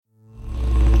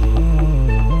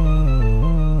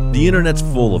The internet's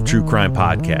full of true crime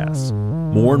podcasts.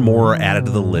 More and more are added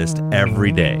to the list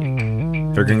every day.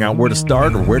 Figuring out where to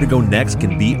start or where to go next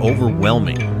can be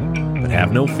overwhelming. But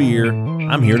have no fear,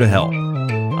 I'm here to help.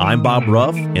 I'm Bob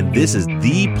Ruff, and this is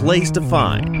the place to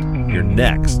find your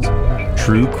next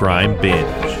true crime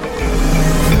binge.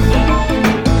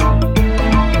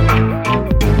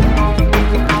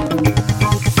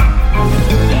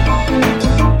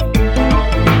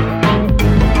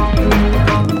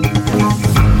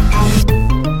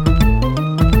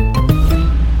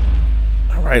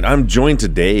 Right, I'm joined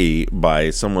today by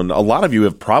someone a lot of you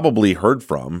have probably heard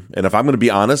from. And if I'm going to be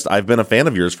honest, I've been a fan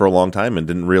of yours for a long time and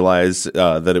didn't realize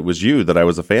that it was you that I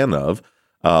was a fan of.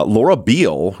 Laura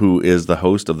Beil, who is the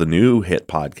host of the new hit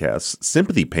podcast,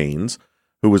 Sympathy Pains,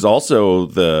 who was also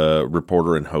the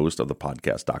reporter and host of the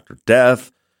podcast Dr.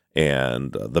 Death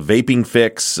and the Vaping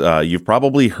Fix. You've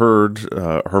probably heard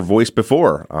her voice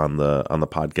before on the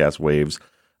podcast waves.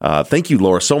 Thank you,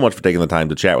 Laura, so much for taking the time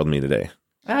to chat with me today.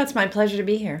 Oh, it's my pleasure to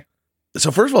be here.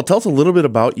 So first of all, tell us a little bit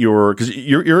about because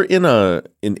you're in an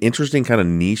interesting kind of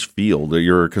niche field. Are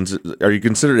you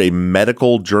considered a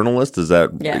medical journalist? Is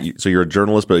that So you're a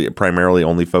journalist, but primarily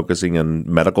only focusing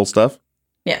on medical stuff?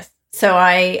 Yes. So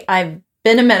I've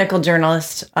been a medical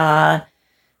journalist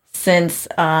since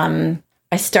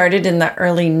I started in the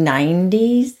early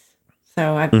 90s.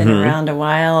 So I've been around a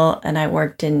while, and I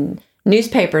worked in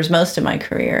newspapers most of my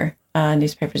career.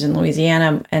 Newspapers in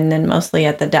Louisiana, and then mostly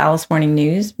at the Dallas Morning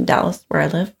News, Dallas, where I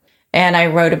live. And I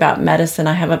wrote about medicine.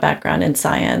 I have a background in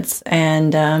science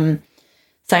and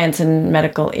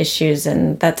medical issues,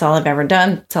 and that's all I've ever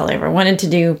done. That's all I ever wanted to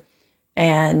do.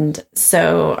 And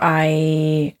so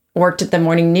I worked at the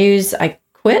Morning News. I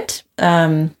quit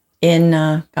in,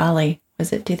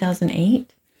 was it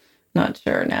 2008? Not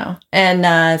sure now.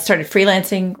 And started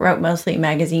freelancing, wrote mostly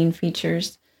magazine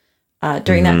features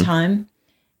during that time.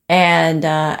 And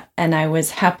I was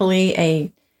happily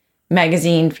a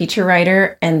magazine feature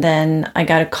writer. And then I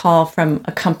got a call from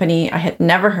a company I had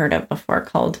never heard of before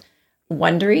called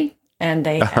Wondery. And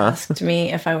they asked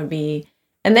me if I would be,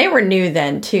 and they were new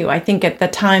then too. I think at the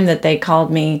time that they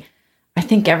called me, I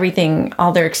think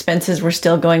all their expenses were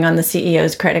still going on the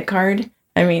CEO's credit card.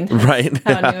 I mean, right.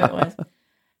 How new it was.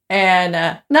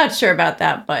 And not sure about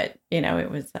that, but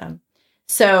it was,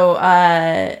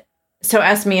 So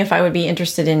asked me if I would be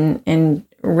interested in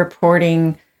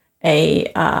reporting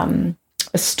a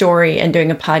story and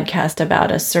doing a podcast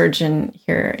about a surgeon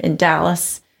here in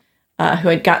Dallas who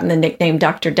had gotten the nickname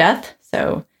Dr. Death.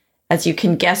 So as you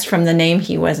can guess from the name,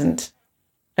 he wasn't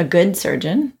a good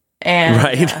surgeon. And,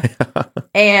 right.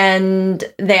 And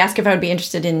they asked if I would be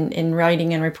interested in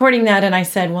writing and reporting that. And I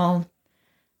said, well,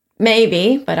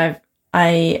 maybe, but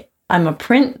I'm a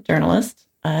print journalist,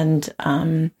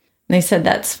 and they said,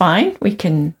 that's fine. We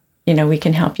can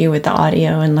help you with the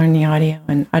audio and learn the audio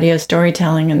and audio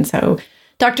storytelling. And so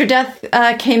Dr. Death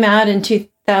came out in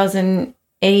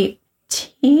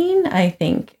 2018, I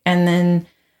think. And then,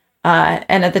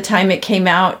 and at the time it came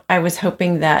out, I was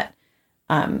hoping that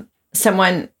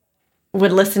someone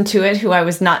would listen to it who I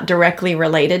was not directly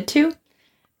related to.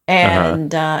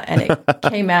 And it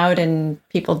came out and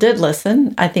people did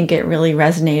listen. I think it really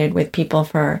resonated with people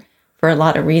for a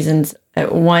lot of reasons.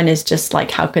 One is just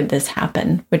like, how could this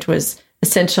happen? Which was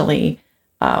essentially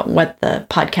what the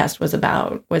podcast was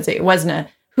about. It wasn't a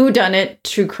whodunit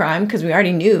true crime, because we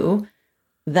already knew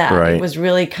that It was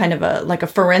really kind of a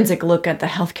forensic look at the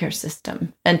healthcare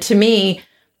system. And to me,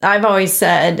 I've always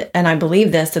said, and I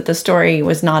believe this, that the story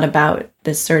was not about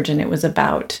this surgeon. It was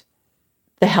about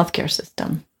the healthcare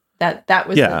system. That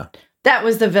was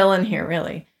the villain here,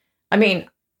 really. I mean,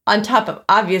 on top of,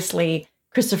 obviously,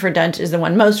 Christopher Dent is the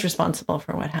one most responsible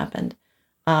for what happened.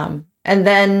 And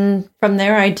then from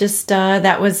there, I just,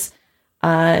 that was,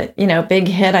 big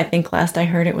hit. I think last I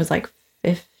heard it was like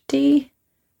 60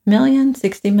 million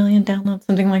downloads,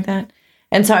 something like that.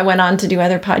 And so I went on to do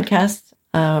other podcasts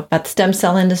about the stem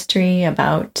cell industry,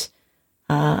 about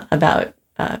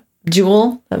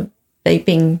Juul, the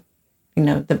vaping,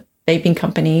 the vaping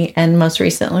company, and most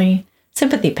recently,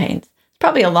 Sympathy Pains.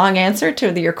 Probably a long answer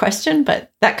to your question,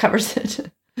 but that covers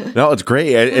it. No, it's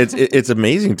great. It's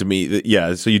amazing to me.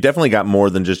 Yeah, so you definitely got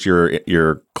more than just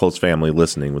your close family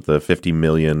listening with the 50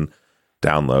 million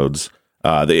downloads.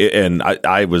 And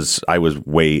I was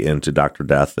way into Dr.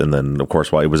 Death, and then of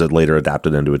course, it was later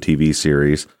adapted into a TV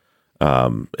series.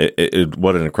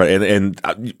 What an incredible and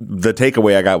the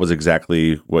takeaway I got was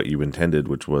exactly what you intended,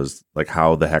 which was like,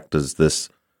 how the heck does this?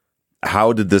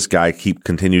 How did this guy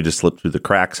continue to slip through the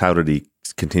cracks? How did he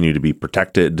continue to be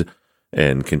protected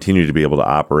and continue to be able to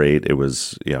operate? It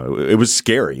was, it was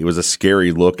scary. It was a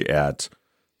scary look at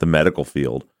the medical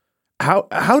field.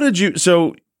 How did you?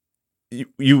 So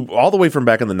you all the way from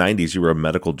back in the 90s, you were a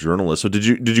medical journalist. So did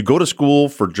you go to school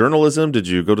for journalism? Did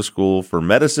you go to school for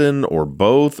medicine, or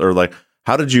both, or like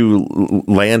how did you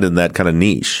land in that kind of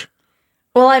niche?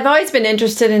 Well, I've always been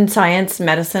interested in science,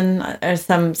 medicine, or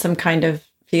some kind of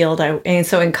field. And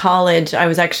so in college, I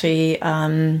was actually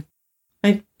I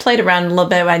played around a little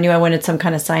bit. I knew I wanted some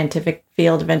kind of scientific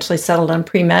field. Eventually, settled on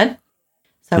pre-med.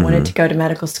 So I wanted to go to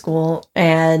medical school,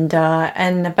 but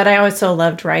I also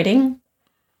loved writing.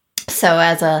 So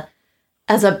as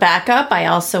a backup, I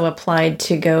also applied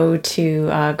to go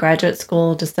to graduate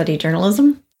school to study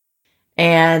journalism.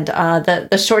 And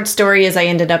the short story is I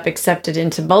ended up accepted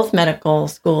into both medical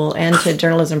school and to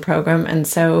journalism program. And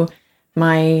so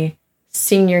my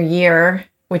senior year,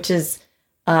 which is,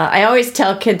 I always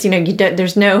tell kids, I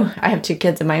have 2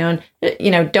 kids of my own,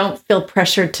 don't feel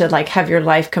pressured to like have your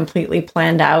life completely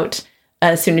planned out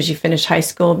as soon as you finish high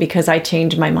school, because I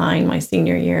changed my mind my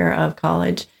senior year of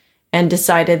college and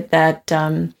decided that,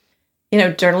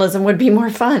 journalism would be more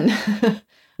fun.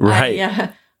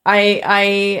 Right.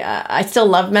 I still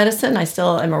love medicine. I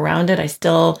still am around it. I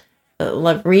still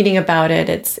love reading about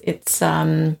it.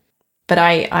 But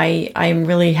I'm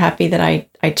really happy that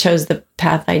I chose the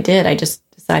path I did. I just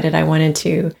decided I wanted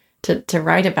to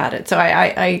write about it. So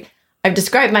I've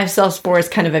described myself as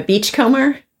kind of a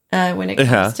beachcomber when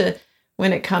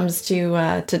it comes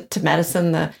to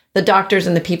medicine. The doctors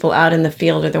and the people out in the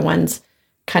field are the ones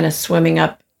kind of swimming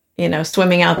out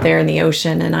there in the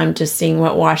ocean, and I'm just seeing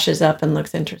what washes up and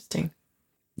looks interesting.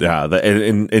 Yeah,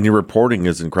 and your reporting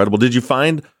is incredible. Did you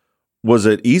find, was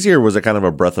it easier, or was it kind of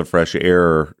a breath of fresh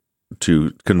air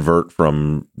to convert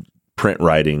from print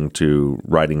writing to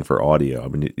writing for audio? I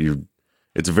mean,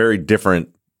 it's a very different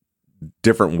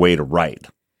way to write.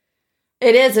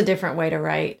 It is a different way to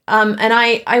write. And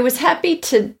I was happy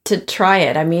to try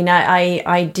it. I mean,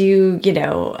 I do,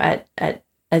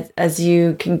 as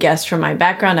you can guess from my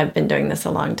background, I've been doing this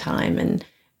a long time, and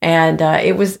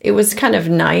it was kind of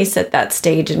nice at that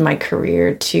stage in my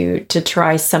career to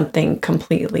try something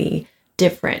completely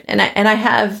different. And I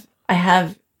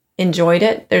have enjoyed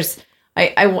it.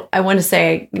 I want to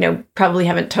say, probably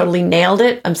haven't totally nailed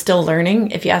it. I'm still learning.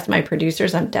 If you ask my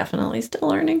producers, I'm definitely still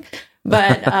learning.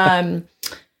 But I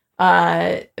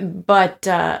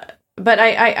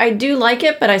do like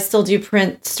it, but I still do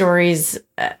print stories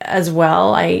as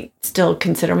well. I still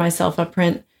consider myself a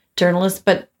print journalist,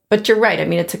 but you're right. I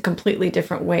mean, it's a completely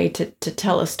different way to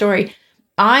tell a story.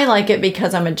 I like it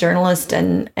because I'm a journalist,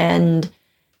 and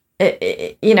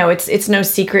it's no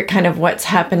secret kind of what's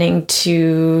happening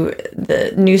to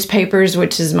the newspapers,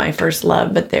 which is my first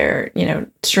love, but they're,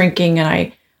 shrinking, and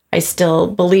I still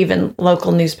believe in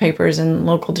local newspapers and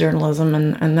local journalism,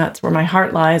 and that's where my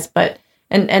heart lies. But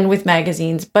and with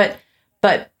magazines, but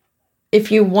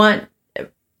if you want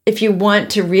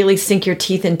to really sink your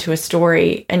teeth into a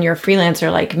story, and you're a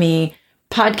freelancer like me,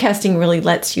 podcasting really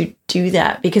lets you do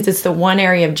that, because it's the one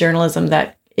area of journalism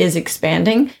that is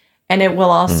expanding, and it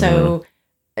will also,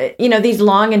 these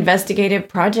long investigative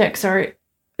projects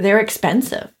they're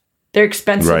expensive. They're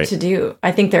expensive right. to do.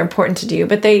 I think they're important to do,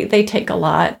 but they take a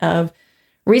lot of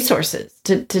resources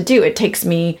to do. It takes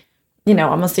me,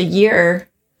 almost a year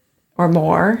or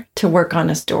more to work on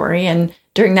a story. And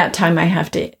during that time, I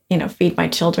have to, feed my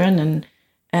children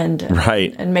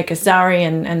and make a salary,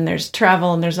 and there's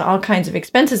travel, and there's all kinds of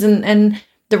expenses. And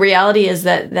the reality is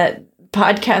that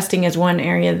podcasting is one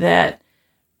area that,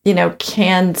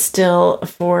 can still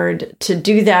afford to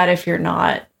do that if you're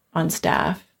not on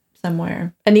staff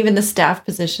somewhere. And even the staff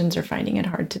positions are finding it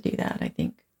hard to do that, I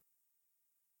think.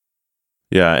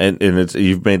 Yeah, and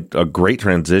you've made a great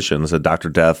transition. So Dr.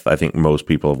 Death, I think most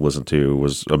people have listened to,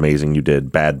 was amazing. You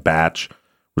did Bad Batch,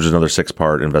 which is another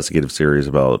 6-part investigative series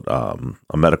about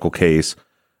a medical case.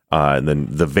 And then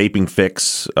the Vaping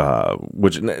Fix,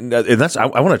 which, and that's, I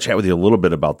want to chat with you a little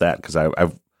bit about that, because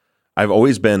I've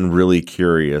always been really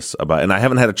curious about, and I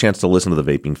haven't had a chance to listen to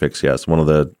the Vaping Fix yet. One of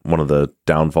the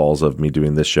downfalls of me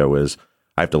doing this show is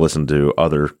I have to listen to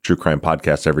other true crime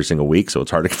podcasts every single week, so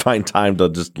it's hard to find time to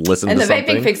just listen to something. And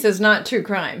the Vaping Fix is not true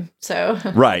crime, so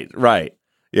right.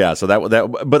 Yeah, so but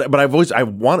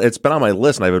it's been on my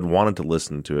list, and I've been wanting to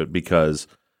listen to it because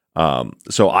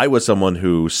so I was someone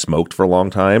who smoked for a long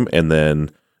time and then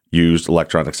used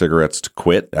electronic cigarettes to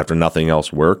quit after nothing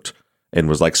else worked, and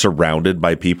was like surrounded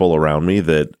by people around me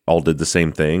that all did the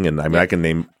same thing. And I mean, I can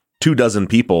name 24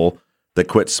 people that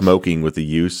quit smoking with the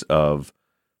use of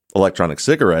electronic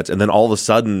cigarettes. And then all of a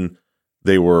sudden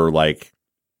they were like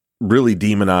really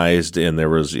demonized. And there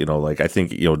was, I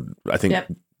think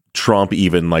Trump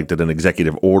even like did an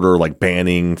executive order, like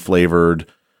banning flavored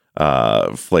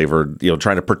flavored,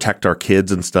 trying to protect our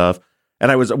kids and stuff.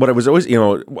 And what was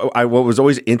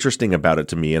always interesting about it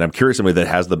to me, and I'm curious, somebody that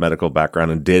has the medical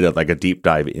background and did a deep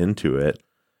dive into it,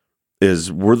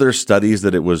 is were there studies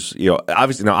that it was,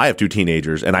 obviously now I have 2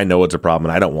 teenagers and I know it's a problem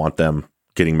and I don't want them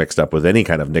getting mixed up with any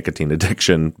kind of nicotine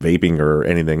addiction, vaping or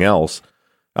anything else,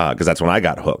 because that's when I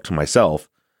got hooked myself.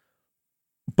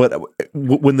 But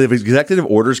when the executive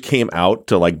orders came out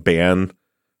to ban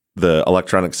the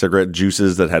electronic cigarette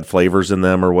juices that had flavors in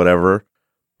them or whatever,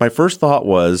 my first thought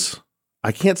was,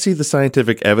 I can't see the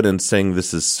scientific evidence saying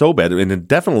this is so bad. And it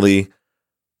definitely,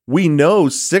 we know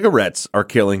cigarettes are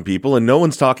killing people and no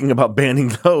one's talking about banning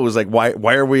those.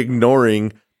 Why are we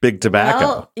ignoring big tobacco?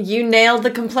 Well, you nailed the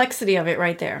complexity of it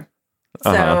right there.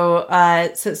 So,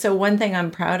 so one thing I'm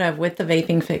proud of with the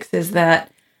vaping fix is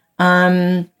that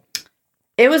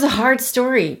it was a hard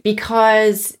story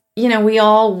because, we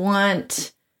all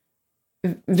want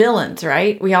villains,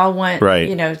 right? We all want,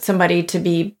 somebody to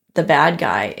be the bad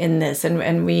guy in this.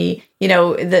 And we,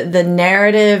 the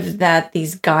narrative that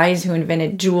these guys who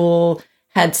invented Juul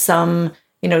had some,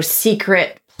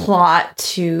 secret plot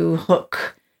to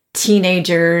hook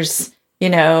teenagers,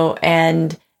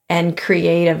 and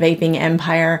create a vaping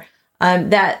empire.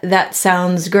 That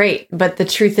sounds great, but the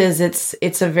truth is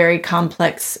it's a very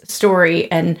complex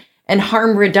story, and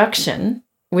harm reduction,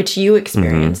 which you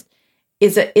experienced,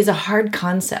 is a hard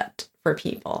concept for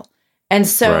people. And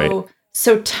so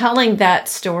so telling that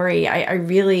story, I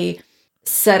really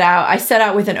set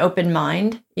out with an open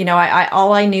mind. I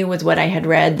all I knew was what I had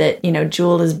read, that,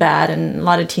 Juul is bad and a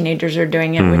lot of teenagers are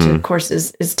doing it, which of course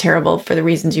is terrible for the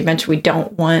reasons you mentioned. We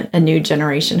don't want a new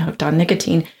generation hooked on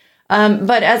nicotine.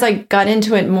 But as I got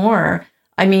into it more,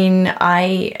 one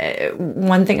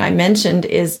thing I mentioned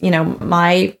is,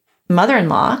 my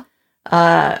mother-in-law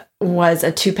was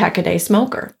a 2-pack a day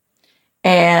smoker.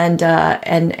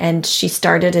 And she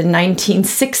started in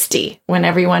 1960 when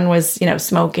everyone was,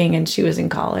 smoking, and she was in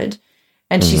college,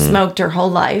 and she smoked her whole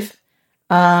life.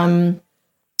 And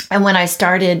when I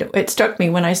started, it struck me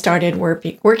when I started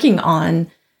working on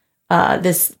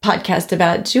this podcast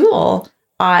about Juul,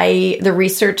 the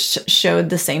research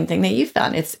showed the same thing that you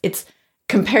found. It's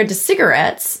compared to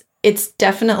cigarettes, it's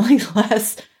definitely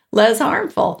less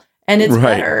harmful, and it's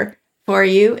better for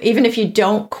you, even if you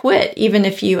don't quit,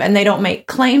 and they don't make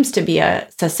claims to be a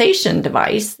cessation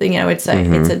device. It's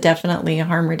a definitely a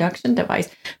harm reduction device.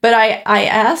 But I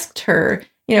asked her,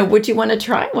 would you want to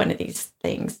try one of these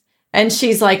things? And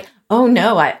she's like, oh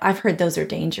no, I've heard those are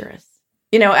dangerous.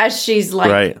 As she's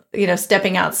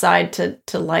stepping outside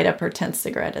to light up her 10th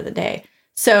cigarette of the day.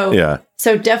 So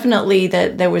definitely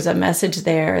that there was a message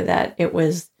there that it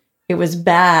was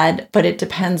bad, but it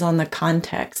depends on the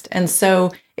context. And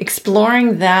so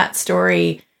exploring that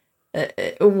story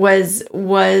was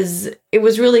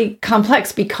really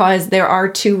complex because there are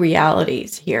 2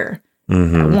 realities here.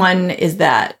 One is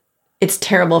that it's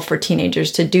terrible for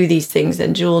teenagers to do these things,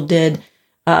 and Juul did.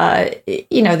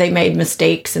 They made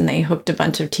mistakes and they hooked a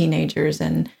bunch of teenagers,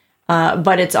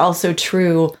 but it's also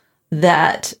true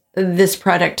that this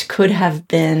product could have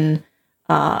been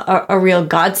a real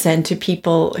godsend to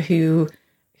people who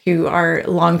are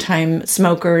longtime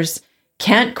smokers,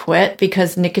 can't quit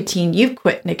because you've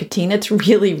quit nicotine. It's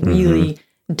really, really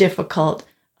difficult.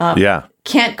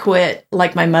 Can't quit,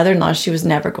 like my mother-in-law, she was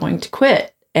never going to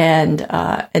quit and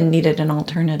needed an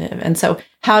alternative. And so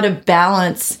how to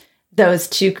balance those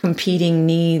 2 competing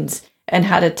needs and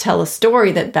how to tell a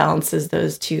story that balances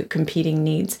those 2 competing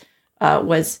needs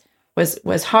was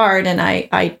hard. And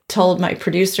I told my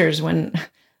producers when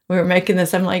we were making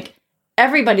this, I'm like,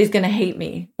 everybody's going to hate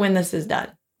me when this is done,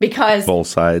 because both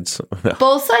sides,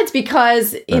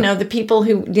 because, the people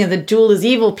who, the Juul is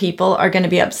evil people are going to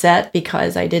be upset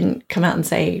because I didn't come out and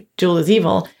say Juul is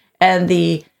evil. And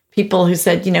the people who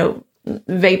said,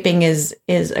 vaping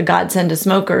is a godsend to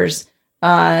smokers,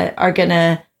 are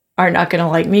not going to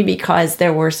like me because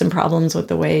there were some problems with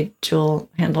the way Juul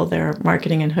handled their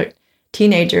marketing and hooked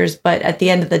teenagers. But at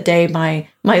the end of the day, my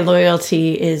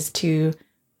loyalty is to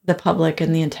the public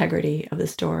and the integrity of the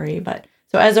story. But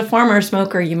so as a former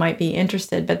smoker, you might be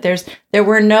interested, but there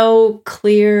were no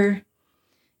clear,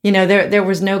 there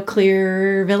was no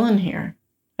clear villain here.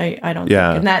 I don't think.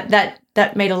 And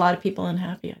that made a lot of people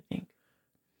unhappy, I think.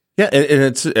 Yeah. And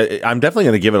it's, I'm definitely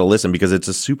going to give it a listen because it's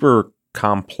a super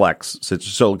complex.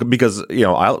 So because,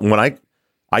 when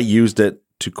I used it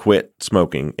to quit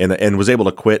smoking and was able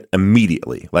to quit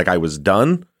immediately, like I was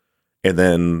done. And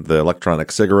then the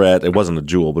electronic cigarette, it wasn't a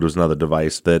Juul, but it was another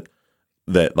device that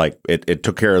like it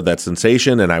took care of that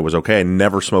sensation, and I was okay. I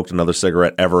never smoked another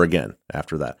cigarette ever again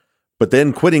after that. But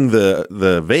then quitting the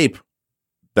vape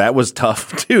that was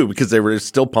tough too, because they were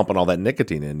still pumping all that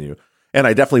nicotine in you. And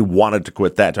I definitely wanted to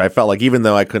quit that too. I felt like even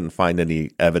though I couldn't find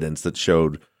any evidence that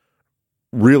showed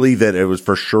really that it was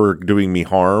for sure doing me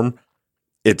harm,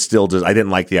 it still just, I didn't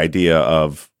like the idea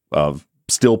of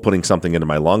still putting something into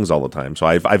my lungs all the time. So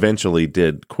I eventually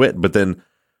did quit. But then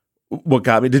what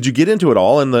got me, did you get into it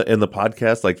all in the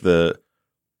podcast? Like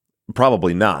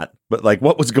probably not, but like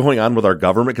what was going on with our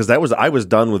government? Because I was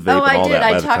done with vape and all that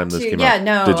by the time this came out.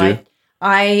 No, did you?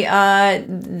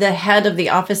 The head of the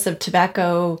Office of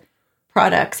Tobacco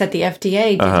Products at the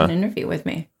FDA did an interview with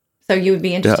me. So you would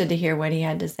be interested to hear what he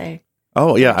had to say.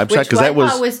 Oh yeah, I'm sorry, because that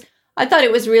was. I thought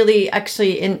it was really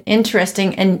actually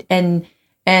interesting,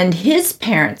 and his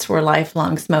parents were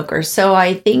lifelong smokers. So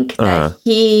I think that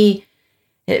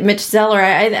Mitch Zeller,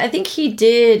 I think he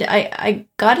did. I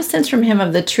got a sense from him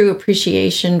of the true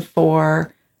appreciation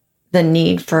for the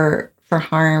need for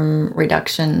harm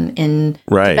reduction in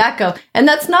tobacco, and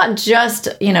that's not just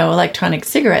electronic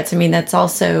cigarettes. I mean, that's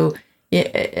also.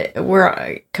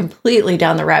 We're completely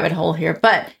down the rabbit hole here,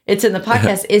 but it's in the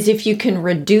podcast, is if you can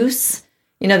reduce,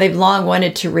 they've long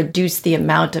wanted to reduce the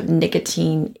amount of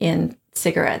nicotine in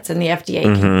cigarettes, and the FDA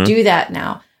can do that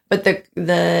now. But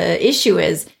the issue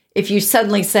is, if you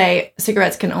suddenly say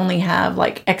cigarettes can only have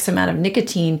like X amount of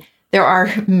nicotine, there are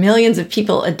millions of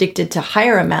people addicted to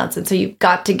higher amounts. And so you've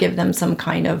got to give them some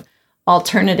kind of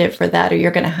alternative for that, or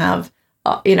you're going to have,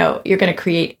 you're going to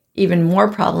create even more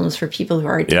problems for people who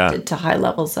are addicted to high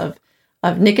levels of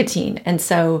nicotine. And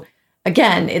so,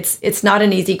 again, it's not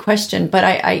an easy question, but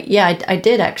I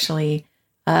did actually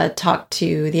talk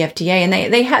to the FDA, and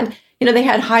they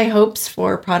had high hopes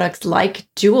for products like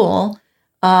Juul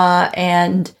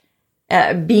and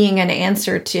being an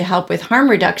answer to help with harm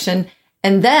reduction.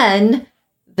 And then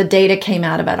the data came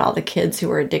out about all the kids who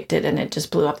were addicted, and it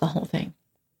just blew up the whole thing.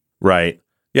 Right.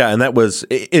 Yeah, and that was,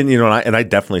 and I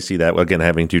definitely see that. Again,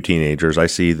 having two teenagers, I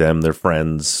see them, their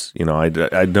friends. I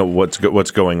know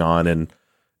what's going on,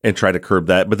 and try to curb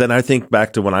that. But then I think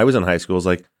back to when I was in high school. It's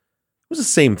like it was the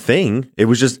same thing. It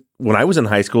was just when I was in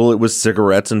high school, it was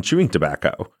cigarettes and chewing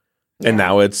tobacco, and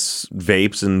now it's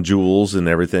vapes and Juuls and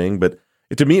everything. But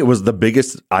to me, it was the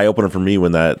biggest eye opener for me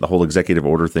when the whole executive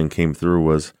order thing came through.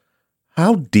 Was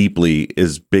how deeply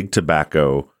is big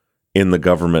tobacco in the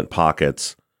government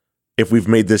pockets? If we've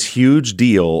made this huge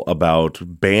deal about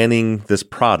banning this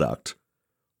product,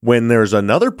 when there's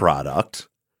another product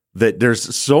that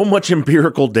there's so much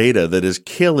empirical data that is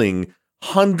killing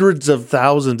hundreds of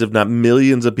thousands, if not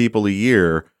millions of people a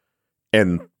year,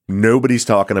 and nobody's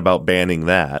talking about banning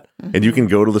that. And you can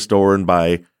go to the store and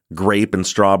buy grape and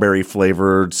strawberry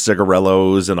flavored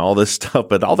cigarillos and all this stuff,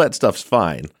 but all that stuff's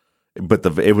fine. But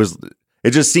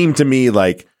it just seemed to me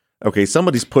like, okay,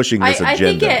 somebody's pushing this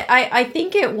agenda. I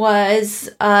think it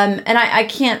was, and I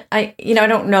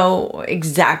don't know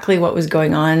exactly what was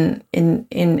going on in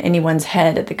anyone's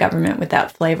head at the government with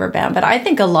that flavor ban, but I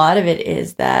think a lot of it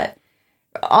is that,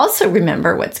 also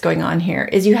remember what's going on here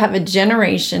is you have a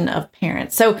generation of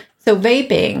parents. So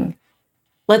vaping,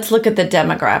 let's look at the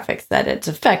demographics that it's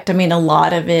affect. I mean, a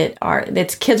lot of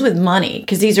it's kids with money,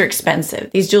 because these are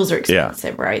expensive. These Juuls are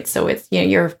expensive, right? So it's,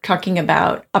 you're talking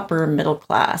about upper middle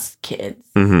class kids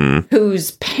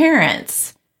whose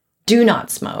parents do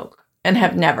not smoke and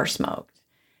have never smoked,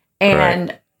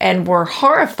 and were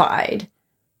horrified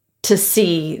to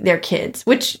see their kids,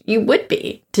 which you would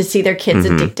be, to see their kids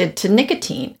addicted to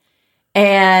nicotine.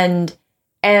 And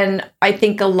I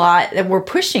think a lot that we're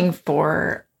pushing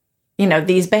for,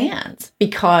 these bans,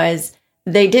 because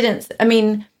they didn't, I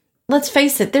mean, let's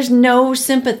face it, there's no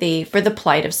sympathy for the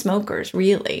plight of smokers,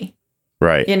 really.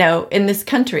 Right. In this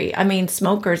country. I mean,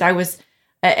 smokers,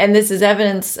 and this is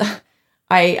evidence,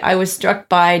 I was struck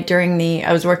by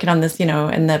I was working on this,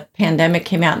 and the pandemic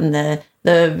came out, and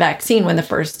the vaccine, when the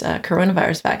first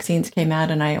coronavirus vaccines came out,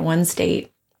 and one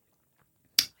state,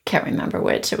 I can't remember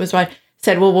which, it was what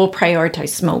said, well, we'll prioritize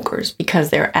smokers because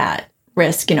they're at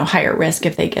risk, higher risk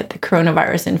if they get the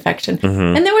coronavirus infection.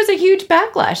 And there was a huge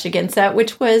backlash against that,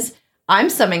 which was, I'm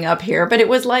summing up here, but it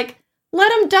was like, let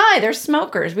them die. They're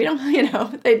smokers. We don't,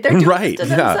 they're doing it to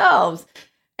themselves.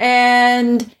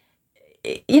 And,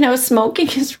 smoking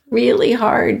is really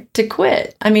hard to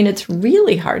quit. I mean, it's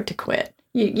really hard to quit.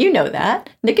 You know that.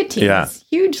 Nicotine is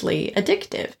hugely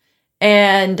addictive.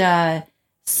 And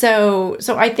so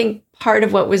I think part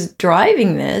of what was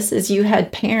driving this is you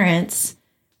had parents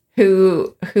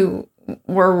who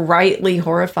were rightly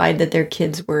horrified that their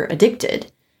kids were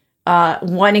addicted,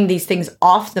 wanting these things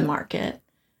off the market.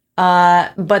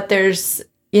 But there's,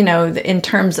 in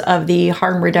terms of the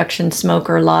harm reduction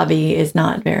smoker lobby is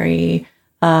not very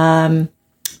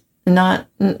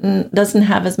doesn't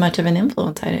have as much of an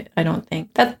influence. I don't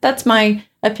think that's my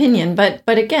opinion. But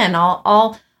again,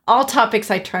 all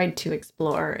topics I tried to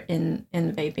explore in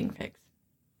Vaping Fix.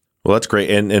 Well, that's great,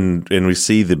 and we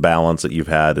see the balance that you've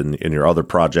had in your other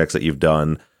projects that you've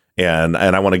done, and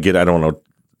I want to I don't want to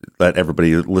let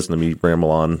everybody listen to me ramble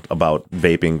on about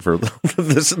vaping for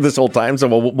this whole time, so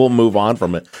we'll move on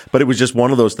from it. But it was just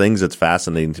one of those things that's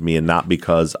fascinating to me, and not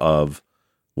because of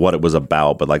what it was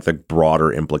about, but like the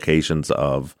broader implications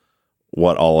of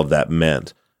what all of that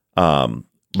meant. But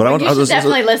you should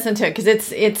definitely listen to it,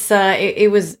 because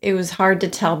it was hard to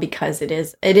tell, because it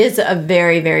is a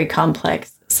very, very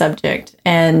complex subject,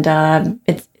 and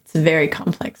it's a very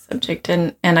complex subject,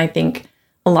 and I think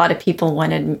a lot of people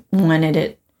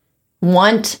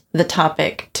want the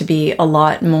topic to be a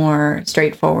lot more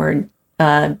straightforward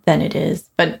than it is,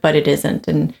 but it isn't,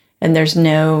 and there's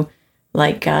no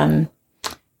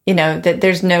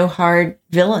there's no hard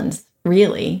villains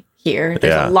really here.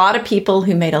 There's a lot of people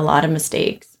who made a lot of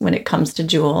mistakes when it comes to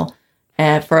Juul,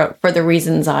 for the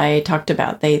reasons I talked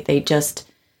about. They just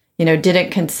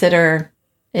didn't consider.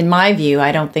 In my view,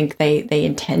 I don't think they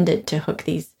intended to hook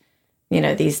these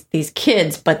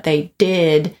kids, but they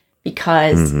did,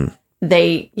 because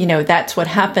that's what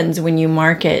happens when you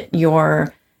market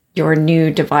your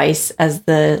new device as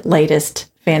the latest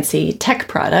fancy tech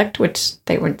product, which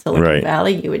they were in Silicon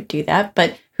Valley. You would do that,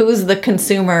 but who's the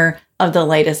consumer of the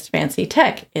latest fancy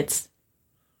tech? It's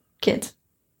kids.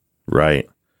 Right.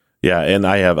 Yeah, and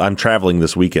I'm traveling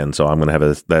this weekend, so I'm going to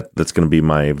have that's going to be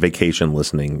my vacation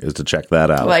listening, is to check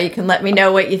that out. Well, you can let me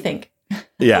know what you think.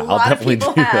 Yeah, I'll definitely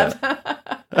do that.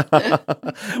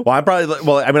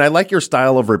 I like your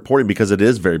style of reporting, because it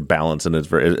is very balanced, and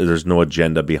there's no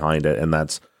agenda behind it, and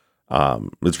that's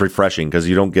it's refreshing, because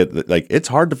you don't get it's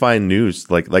hard to find news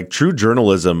like true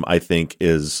journalism. I think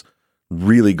is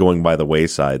really going by the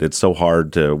wayside. It's so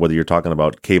hard to, whether you're talking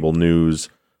about cable news,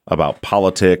 about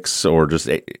politics, or just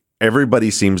everybody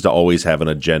seems to always have an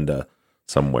agenda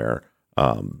somewhere.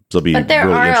 But there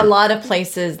really are a lot of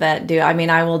places that do. I mean,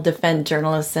 I will defend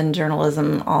journalists and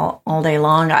journalism all day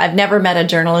long. I've never met a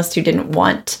journalist who didn't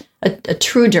want a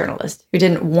true journalist who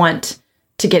didn't want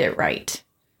to get it right.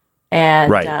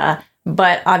 And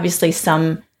but obviously,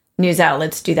 some news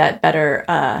outlets do that better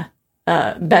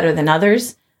than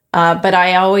others. But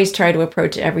I always try to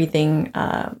approach everything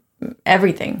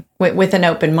with an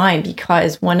open mind,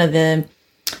 because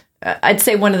I'd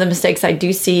say one of the mistakes I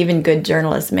do see even good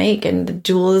journalists make, and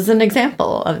Juul is an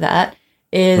example of that,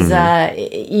 is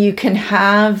you can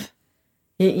have,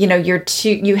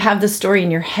 you have the story in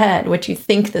your head, what you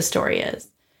think the story is.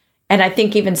 And I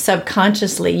think even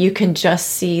subconsciously, you can just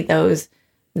see those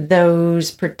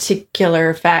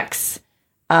particular facts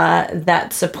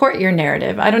that support your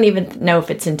narrative. I don't even know if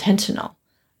it's intentional,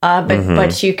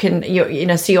 but you can,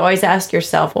 so you always ask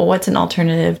yourself, well, what's an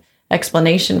alternative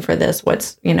explanation for this?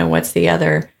 What's the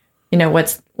other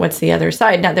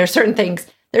side? Now, there's certain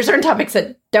topics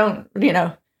that don't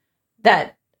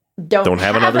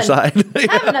have another side.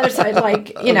 Have another side,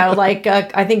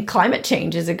 I think climate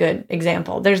change is a good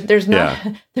example. There's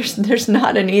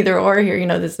not an either or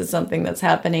here. This is something that's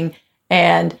happening,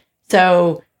 and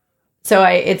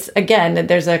it's again,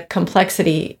 there's a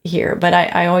complexity here, but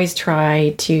I always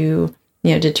try to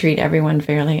treat everyone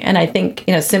fairly, and I think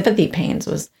Sympathy Pains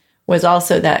was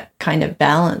also that kind of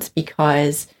balance,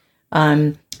 because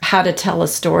how to tell a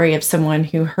story of someone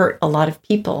who hurt a lot of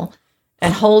people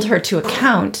and hold her to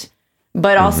account,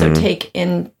 but also take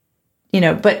in,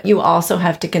 but you also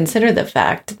have to consider the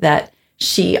fact that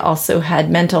she also had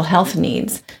mental health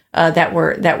needs that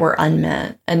were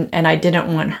unmet. And I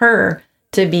didn't want her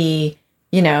to be,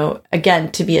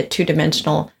 again, to be a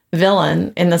two-dimensional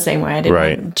villain in the same way I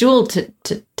didn't want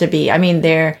Juul to be. I mean,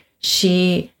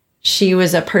 she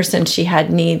was a person, she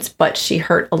had needs, but she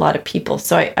hurt a lot of people.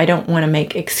 So I don't want to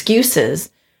make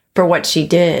excuses for what she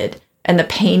did and the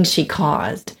pain she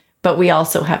caused, but we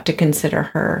also have to consider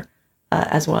her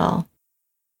as well.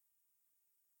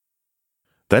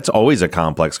 That's always a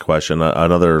complex question.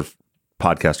 Another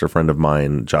podcaster friend of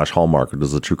mine, Josh Hallmark, who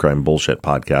does the True Crime Bullshit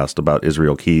podcast about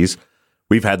Israel Keys,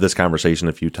 we've had this conversation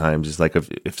a few times. It's like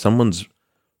if someone's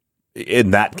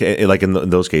in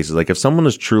those cases, like if someone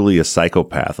is truly a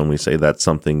psychopath, and we say that's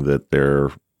something that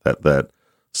that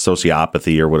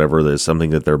sociopathy or whatever it is, something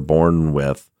that they're born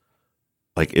with,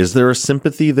 like, is there a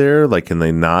sympathy there? Like, can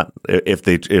they not, if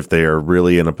they are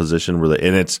really in a position where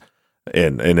it's a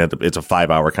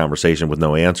 5-hour conversation with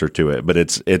no answer to it, but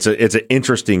it's an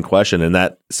interesting question. And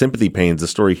that Sympathy Pains, the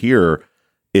story here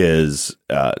is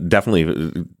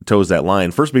definitely toes that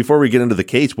line. First, before we get into the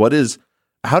case, what is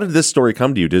how did this story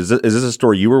come to you? Is this a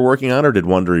story you were working on, or did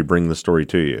Wondery bring the story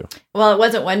to you? Well, it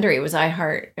wasn't Wondery. It was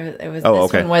iHeart. It was. Oh, this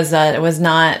okay. one was. It was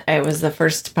not. It was the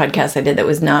first podcast I did that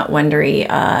was not Wondery.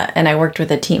 And I worked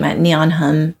with a team at Neon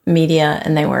Hum Media,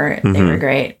 and they were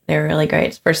great. They were really great.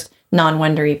 It's the first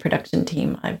non-Wondery production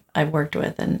team I've worked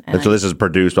with, and so this is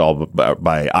produced all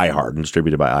by iHeart and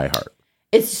distributed by iHeart.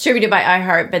 It's distributed by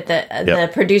iHeart, but the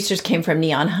producers came from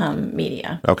Neon Hum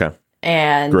Media. Okay,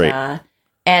 and great.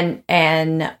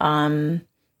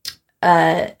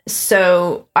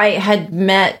 So I had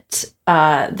met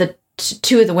the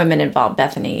two of the women involved,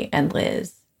 Bethany and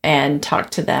Liz, and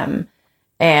talked to them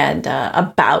and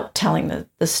about telling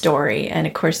the story. And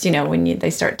of course, when they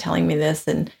start telling me this,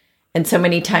 and so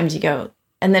many times you go,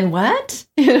 and then what?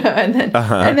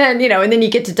 And then you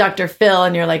get to Dr. Phil,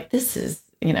 and you're like, this is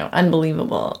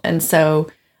unbelievable. And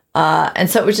so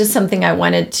it was just something I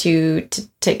wanted to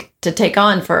take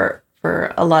on for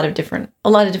a lot of different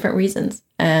reasons.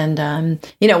 And,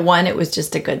 one, it was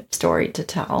just a good story to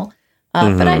tell.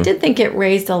 But I did think it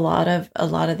raised a lot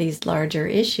of these larger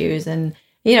issues. And,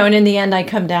 and in the end, I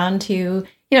come down to,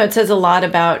 it says a lot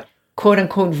about quote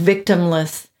unquote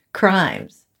victimless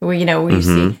crimes where you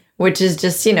see, which is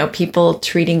just, people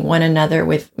treating one another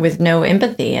with no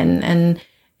empathy and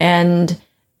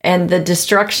the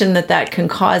destruction that can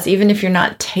cause, even if you're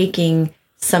not taking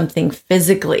something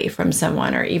physically from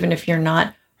someone, or even if you're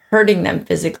not hurting them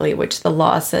physically, which the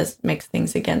law says makes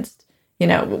things against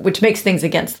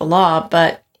the law,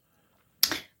 but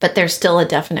there's still a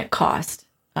definite cost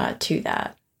to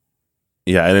that.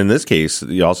 Yeah, and in this case,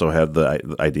 you also had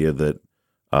the idea that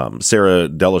Sarah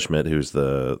Delashmit, who's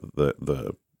the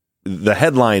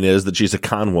headline is that she's a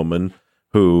con woman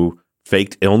who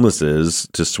faked illnesses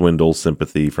to swindle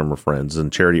sympathy from her friends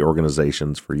and charity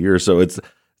organizations for years. So it's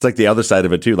like the other side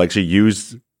of it too. Like she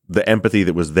used the empathy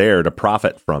that was there to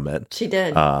profit from it. She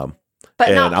did, but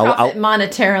not profit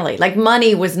monetarily. Like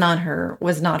money was not her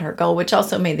goal, which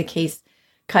also made the case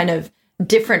kind of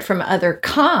different from other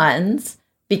cons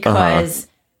because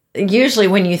usually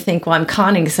when you think, well, I'm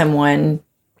conning someone,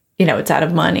 it's out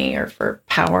of money or for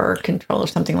power or control or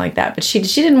something like that. But she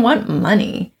didn't want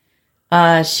money.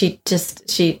 She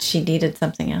needed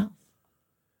something else.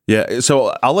 Yeah,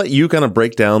 so I'll let you kind of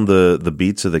break down the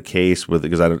beats of the case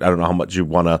because I don't know how much you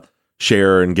want to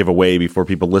share and give away before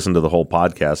people listen to the whole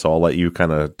podcast. So I'll let you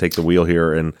kind of take the wheel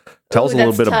here and tell us a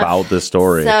little bit about this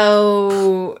story.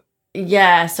 So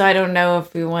I don't know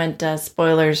if we want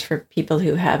spoilers for people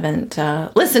who haven't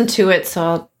listened to it. So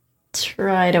I'll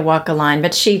try to walk a line.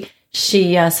 But so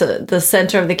the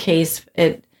center of the case,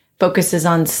 it focuses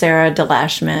on Sarah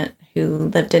Delashmit, who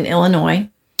lived in Illinois.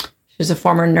 She was a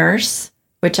former nurse,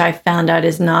 which I found out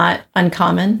is not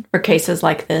uncommon for cases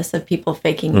like this of people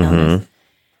faking illness.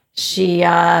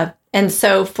 And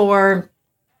so for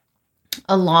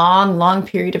a long, long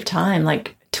period of time,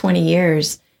 like 20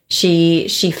 years, she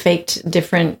faked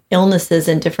different illnesses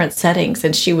in different settings,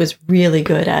 and she was really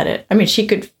good at it. I mean,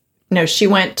 she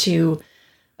went to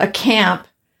a camp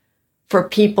for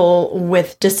people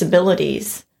with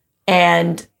disabilities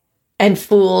and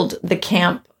fooled the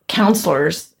camp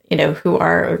counselors, who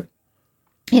are,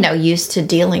 used to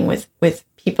dealing with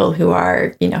people who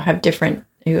are, have different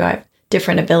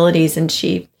abilities, and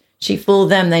she fooled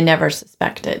them. They never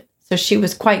suspected. So she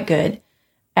was quite good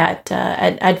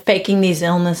at faking these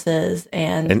illnesses,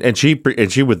 and she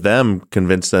with them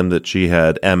convinced them that she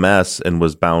had MS and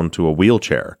was bound to a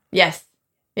wheelchair. Yes,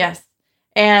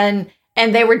 and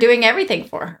they were doing everything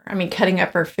for her. I mean, cutting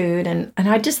up her food, and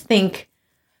I just think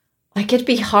like it'd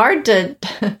be hard to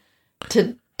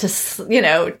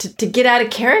get out of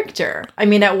character. I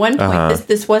mean, at one point,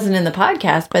 this wasn't in the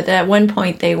podcast, but at one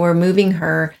point they were moving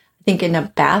her, I think, in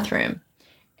a bathroom,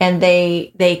 and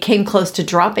they came close to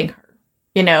dropping her,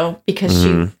 because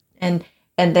she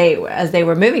as they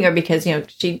were moving her, because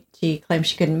she claimed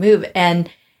she couldn't move, and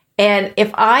if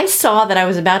I saw that I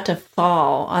was about to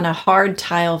fall on a hard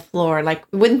tile floor, like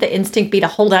wouldn't the instinct be to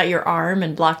hold out your arm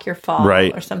and block your fall,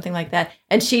 right, or something like that?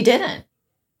 And she didn't.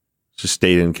 She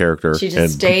stayed in character. She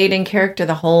just stayed in character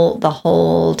the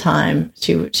whole time.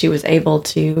 She was able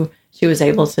to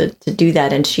do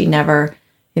that, and she never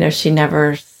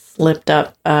slipped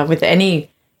up with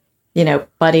any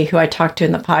buddy who I talked to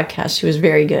in the podcast. She was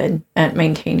very good at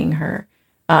maintaining her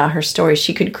story.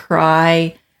 She could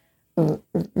cry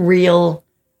real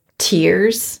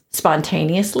tears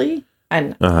spontaneously,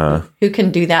 and who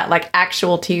can do that? Like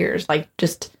actual tears, like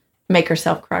just make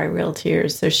herself cry real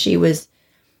tears. So she was.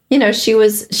 She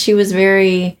was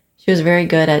very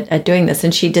good at doing this,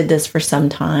 and she did this for some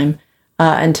time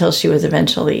until she was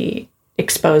eventually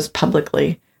exposed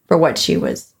publicly for what she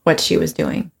was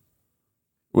doing.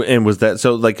 And was that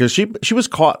so? Like, cause she was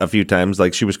caught a few times.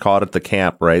 Like, she was caught at the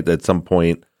camp, right? At some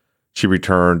point, she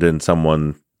returned, and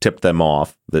someone tipped them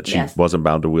off that she wasn't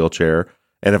bound to a wheelchair.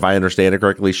 And if I understand it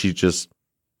correctly, she just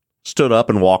stood up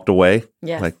and walked away.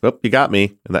 Yes. Like, oh, you got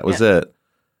me, and that was it.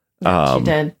 Yeah, she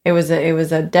did. It was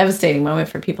a devastating moment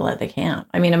for people at the camp.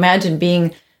 I mean, imagine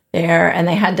being there, and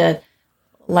they had to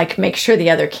like make sure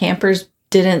the other campers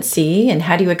didn't see. And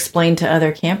how do you explain to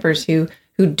other campers who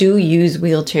do use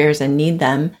wheelchairs and need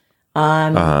them?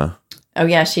 Oh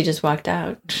yeah, she just walked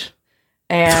out,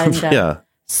 and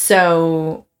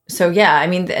So yeah, I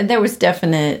mean, there was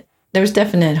definite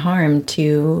harm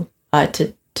to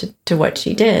what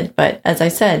she did. But as I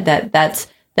said,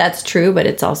 that's true. But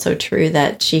it's also true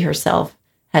that she herself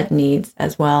had needs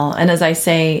as well. And as I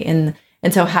say, and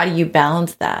so how do you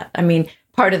balance that? I mean,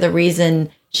 part of the reason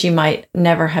she might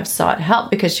never have sought help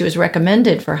because she was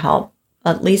recommended for help.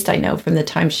 At least I know from the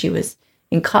time she was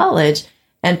in college.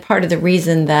 And part of the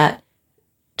reason that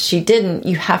she didn't,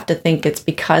 you have to think it's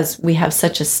because we have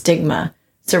such a stigma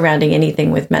surrounding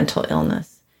anything with mental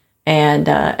illness, and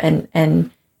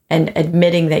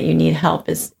admitting that you need help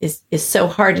is so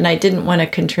hard. And I didn't want to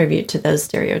contribute to those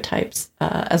stereotypes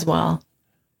as well.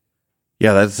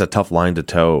 Yeah, that's a tough line to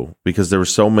toe because there were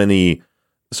so many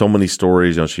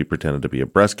stories. You know, she pretended to be a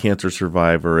breast cancer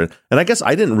survivor, and I guess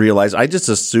I didn't realize. I just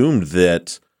assumed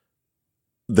that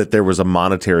there was a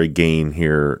monetary gain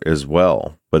here as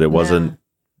well, but it wasn't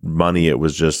money. It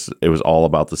was all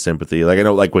about the sympathy. Like I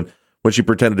know, like when she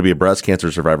pretended to be a breast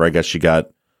cancer survivor, I guess she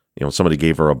got, you know, somebody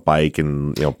gave her a bike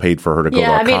and, you know, paid for her to go to a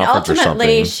conference or something.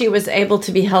 Ultimately she was able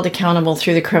to be held accountable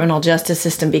through the criminal justice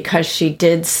system because she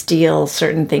did steal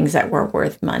certain things that were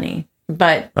worth money.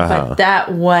 But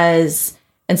that was,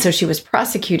 and so she was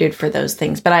prosecuted for those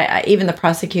things. But I even the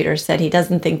prosecutor said he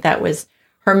doesn't think that was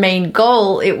her main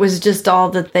goal. It was just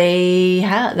all that they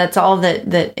had. That's all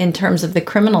that in terms of the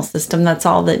criminal system, that's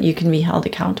all that you can be held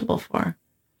accountable for.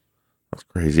 That's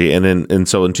crazy. And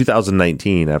so in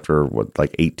 2019, after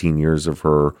 18 years of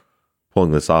her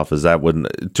pulling this off, is that when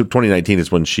 2019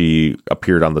 is when she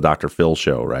appeared on the Dr. Phil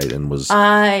show, right? And was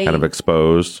kind of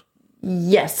exposed.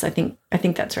 Yes, I think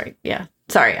that's right. Yeah.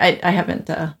 Sorry, I haven't.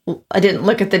 I didn't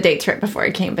look at the dates right before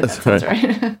I came, but that sounds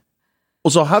right.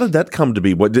 Well, so how did that come to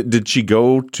be? What did she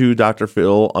go to Dr.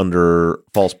 Phil under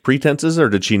false pretenses, or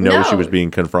did she know she was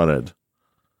being confronted?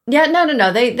 Yeah,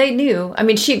 no. They knew. I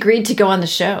mean, she agreed to go on the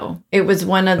show. It was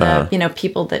one of the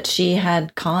people that she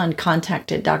had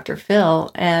contacted Dr.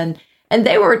 Phil, and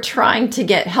they were trying to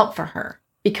get help for her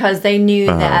because they knew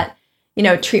that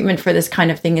treatment for this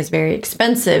kind of thing is very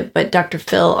expensive. But Dr.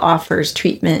 Phil offers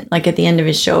treatment. Like at the end of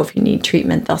his show, if you need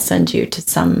treatment, they'll send you to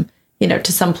some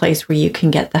place where you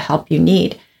can get the help you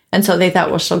need. And so they thought,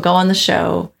 well, she'll go on the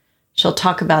show, she'll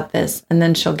talk about this, and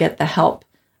then she'll get the help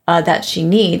that she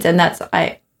needs. And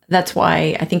that's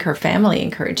why I think her family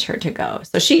encouraged her to go.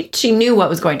 So she knew what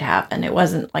was going to happen. It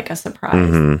wasn't like a surprise.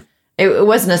 Mm-hmm. It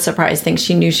wasn't a surprise thing.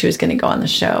 She knew she was going to go on the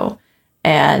show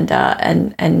and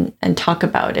talk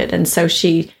about it. And so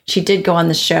she did go on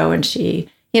the show, and she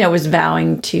was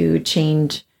vowing to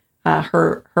change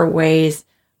her ways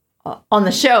on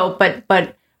the show.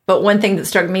 But one thing that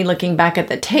struck me looking back at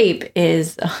the tape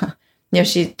is,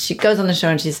 she goes on the show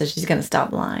and she says she's going to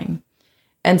stop lying.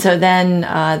 And so then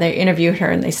they interviewed her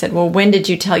and they said, well, when did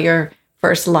you tell your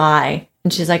first lie?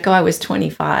 And she's like, I was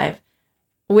 25,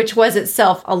 which was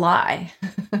itself a lie.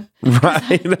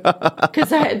 Right.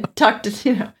 Because I had talked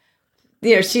to,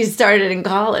 she started in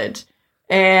college.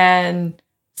 And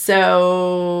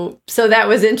so that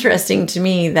was interesting to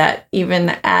me that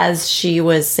even as she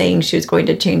was saying she was going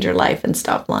to change her life and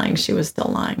stop lying, she was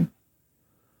still lying.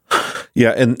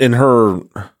 Yeah. And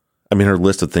her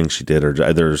list of things she did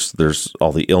are there's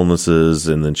all the illnesses,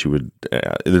 and then she would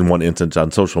in one instance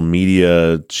on social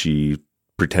media she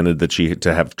pretended that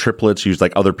to have triplets. She used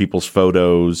like other people's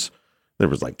photos. There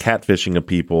was like catfishing of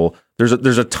people. There's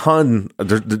a ton.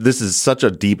 This is such a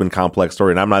deep and complex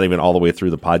story, and I'm not even all the way through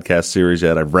the podcast series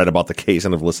yet. I've read about the case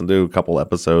and I've listened to a couple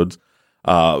episodes,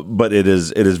 but it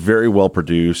is very well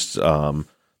produced. The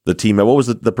team, what was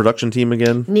the production team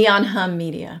again? Neon Hum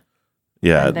Media.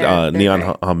 Yeah, they're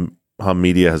Neon Hum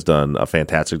Media has done a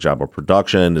fantastic job of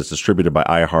production. It's distributed by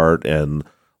iHeart, and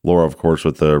Laura, of course,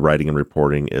 with the writing and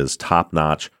reporting is top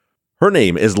notch. Her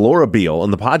name is Laura Beil,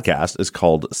 and the podcast is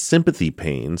called Sympathy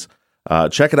Pains.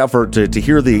 Check it out to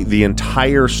hear the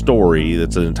entire story.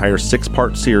 It's an entire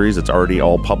 6-part series. It's already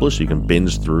all published. You can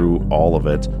binge through all of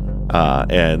it.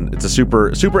 And it's a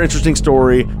super, super interesting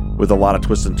story with a lot of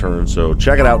twists and turns. So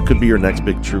check it out. Could be your next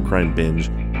big true crime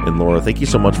binge. And Laura, thank you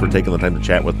so much for taking the time to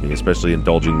chat with me, especially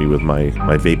indulging me with my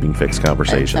vaping fix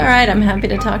conversation. It's all right. I'm happy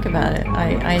to talk about it.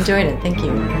 I enjoyed it. Thank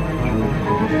you.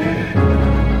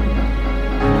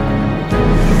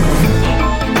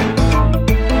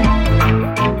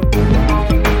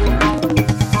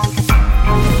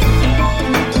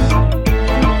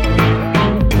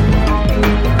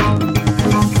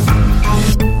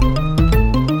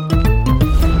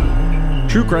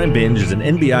 True Crime Binge is an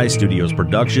NBI Studios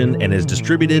production and is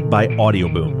distributed by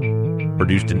Audioboom.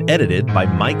 Produced and edited by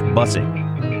Mike Bussing.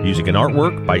 Music and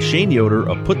artwork by Shane Yoder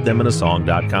of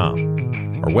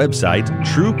PutThemInASong.com. Our website,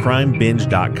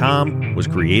 TrueCrimeBinge.com, was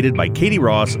created by Katie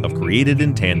Ross of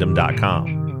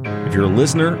CreatedInTandem.com. If you're a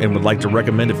listener and would like to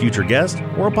recommend a future guest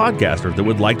or a podcaster that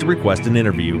would like to request an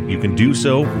interview, you can do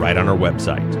so right on our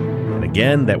website. And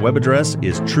again, that web address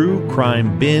is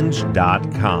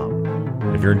TrueCrimeBinge.com.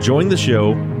 If you're enjoying the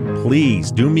show,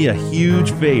 please do me a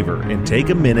huge favor and take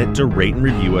a minute to rate and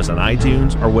review us on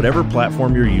iTunes or whatever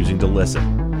platform you're using to listen.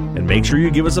 And make sure you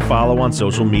give us a follow on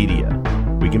social media.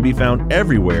 We can be found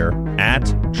everywhere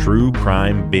at True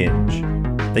Crime Binge.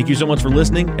 Thank you so much for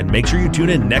listening, and make sure you tune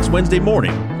in next Wednesday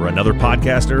morning for another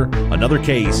podcaster, another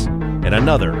case, and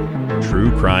another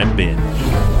True Crime Binge.